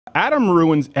Adam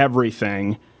ruins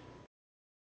everything,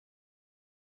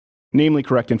 namely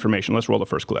correct information. Let's roll the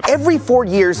first clip. Every 4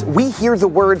 years, we hear the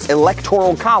words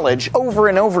Electoral College over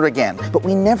and over again, but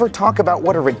we never talk about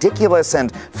what a ridiculous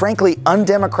and, frankly,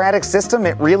 undemocratic system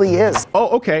it really is. Oh,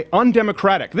 okay,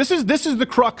 undemocratic. This is the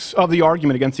crux of the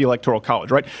argument against the Electoral College,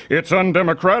 right? It's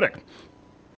undemocratic.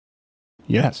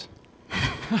 Yes.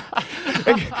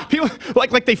 People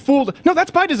like they fooled. No,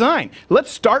 that's by design. Let's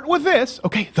start with this.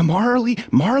 Okay, the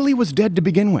Marley was dead to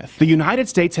begin with. The United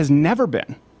States has never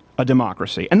been a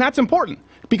democracy, and that's important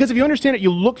because if you understand it, you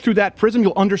look through that prism,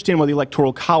 you'll understand why the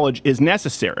Electoral College is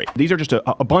necessary. These are just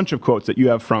a bunch of quotes that you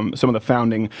have from some of the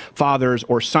founding fathers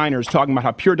or signers talking about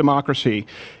how pure democracy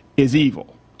is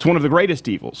evil. It's one of the greatest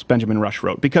evils, Benjamin Rush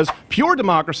wrote, because pure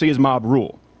democracy is mob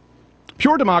rule.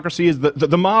 Pure democracy is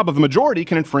the mob of the majority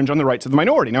can infringe on the rights of the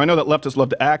minority. Now, I know that leftists love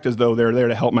to act as though they're there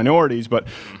to help minorities, but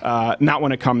not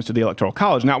when it comes to the Electoral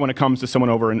College, not when it comes to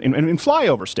someone over in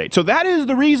flyover states. So that is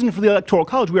the reason for the Electoral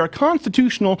College. We are a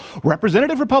constitutional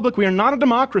representative republic. We are not a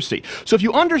democracy. So if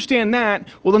you understand that,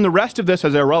 well, then the rest of this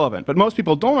is irrelevant. But most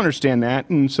people don't understand that,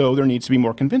 and so there needs to be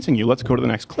more convincing you. Let's go to the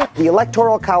next clip. The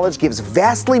Electoral College gives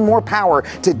vastly more power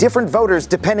to different voters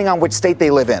depending on which state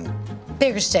they live in.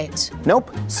 Bigger states.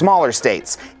 Nope, smaller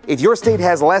states. If your state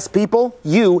has less people,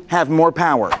 you have more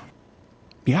power.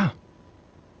 Yeah.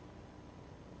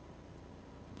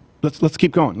 Let's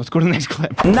keep going. Let's go to the next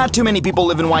clip. Not too many people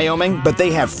live in Wyoming, but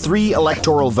they have 3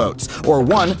 electoral votes, or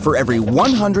 1 for every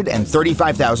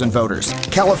 135,000 voters.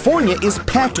 California is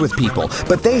packed with people,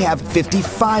 but they have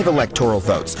 55 electoral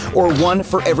votes, or 1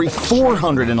 for every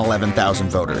 411,000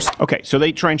 voters. Okay, so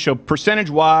they try and show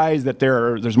percentage-wise that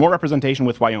there's more representation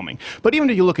with Wyoming. But even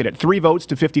if you look at it, 3 votes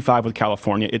to 55 with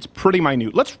California, it's pretty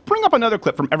minute. Let's bring up another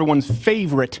clip from everyone's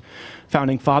favorite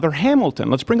founding father,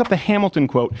 Hamilton. Let's bring up the Hamilton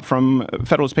quote from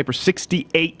Federalist Paper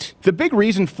 68. The big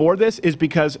reason for this is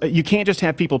because you can't just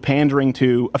have people pandering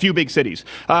to a few big cities.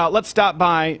 Let's stop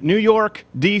by New York,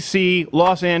 D.C.,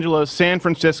 Los Angeles, San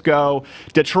Francisco,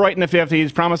 Detroit in the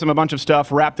 50s, promise them a bunch of stuff,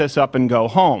 wrap this up, and go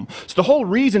home. So the whole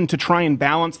reason to try and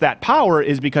balance that power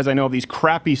is because I know of these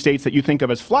crappy states that you think of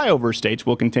as flyover states,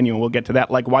 we'll continue and we'll get to that,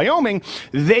 like Wyoming,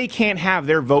 they can't have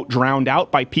their vote drowned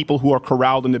out by people who are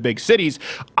corralled into big cities.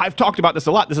 I've talked about this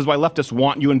a lot. This is why leftists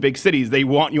want you in big cities. They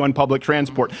want you on public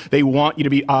transport. They want you to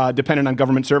be dependent on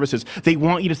government services. They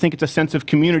want you to think it's a sense of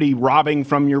community, robbing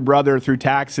from your brother through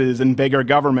taxes and bigger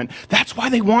government. That's why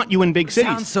they want you in big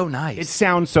cities. It sounds so nice. It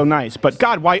sounds so nice. But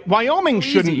God, Wyoming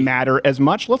shouldn't matter as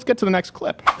much. Let's get to the next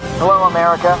clip. Hello,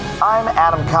 America. I'm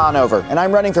Adam Conover, and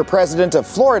I'm running for president of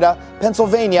Florida,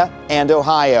 Pennsylvania, and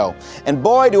Ohio. And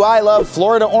boy, do I love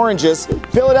Florida oranges,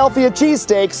 Philadelphia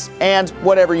cheesesteaks, and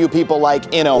whatever you people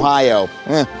like in Ohio.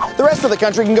 The rest of the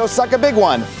country can go suck a big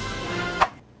one.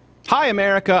 Hi,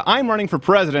 America. I'm running for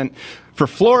president for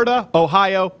Florida,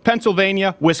 Ohio,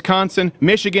 Pennsylvania, Wisconsin,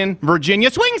 Michigan,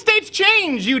 Virginia. Swing states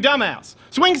change, you dumbass.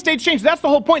 Swing states change. That's the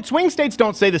whole point. Swing states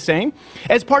don't stay the same.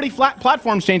 As party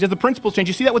platforms change, as the principles change,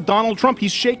 you see that with Donald Trump.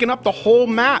 He's shaken up the whole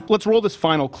map. Let's roll this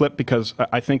final clip because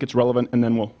I think it's relevant, and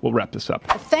then we'll wrap this up.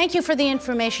 Thank you for the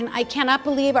information. I cannot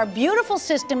believe our beautiful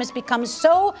system has become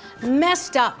so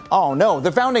messed up. Oh, no.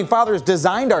 The Founding Fathers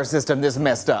designed our system this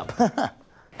messed up.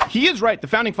 He is right. The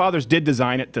Founding Fathers did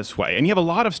design it this way. And you have a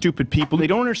lot of stupid people. They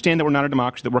don't understand that we're not a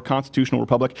democracy, that we're a constitutional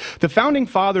republic. The Founding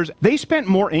Fathers, they spent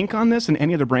more ink on this than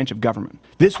any other branch of government.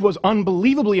 This was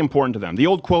unbelievably important to them. The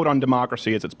old quote on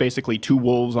democracy is it's basically 2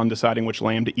 wolves on deciding which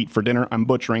lamb to eat for dinner. I'm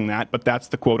butchering that, but that's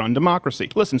the quote on democracy.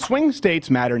 Listen, swing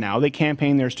states matter now. They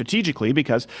campaign there strategically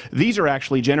because these are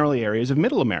actually generally areas of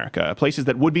middle America, places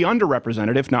that would be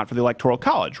underrepresented if not for the Electoral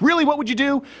College. Really, what would you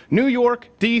do? New York,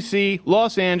 D.C.,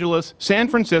 Los Angeles, San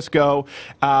Francisco,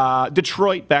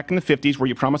 Detroit back in the 50s where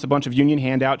you promise a bunch of union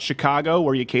handouts, Chicago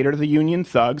where you cater to the union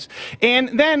thugs,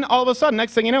 and then all of a sudden,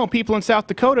 next thing you know, people in South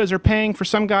Dakota are paying for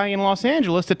some guy in Los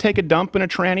Angeles to take a dump in a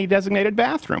tranny designated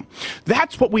bathroom.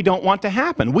 That's what we don't want to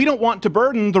happen. We don't want to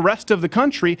burden the rest of the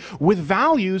country with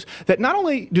values that not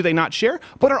only do they not share,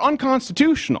 but are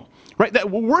unconstitutional. Right?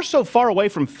 That we're so far away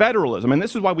from federalism, and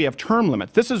this is why we have term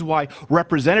limits. This is why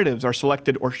representatives are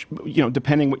selected, or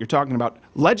depending what you're talking about,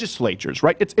 legislatures.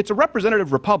 Right? It's a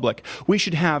representative republic. We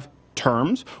should have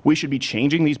terms. We should be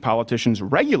changing these politicians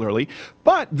regularly,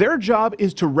 but their job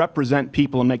is to represent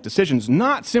people and make decisions,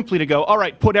 not simply to go, all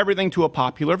right, put everything to a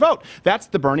popular vote. That's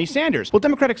the Bernie Sanders. Well,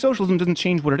 democratic socialism doesn't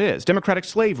change what it is. Democratic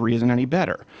slavery isn't any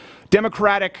better.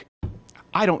 Democratic,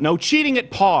 I don't know, cheating at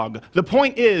POG. The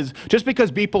point is, just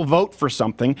because people vote for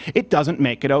something, it doesn't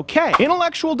make it okay.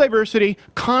 Intellectual diversity,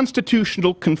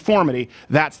 constitutional conformity,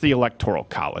 that's the Electoral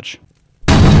College.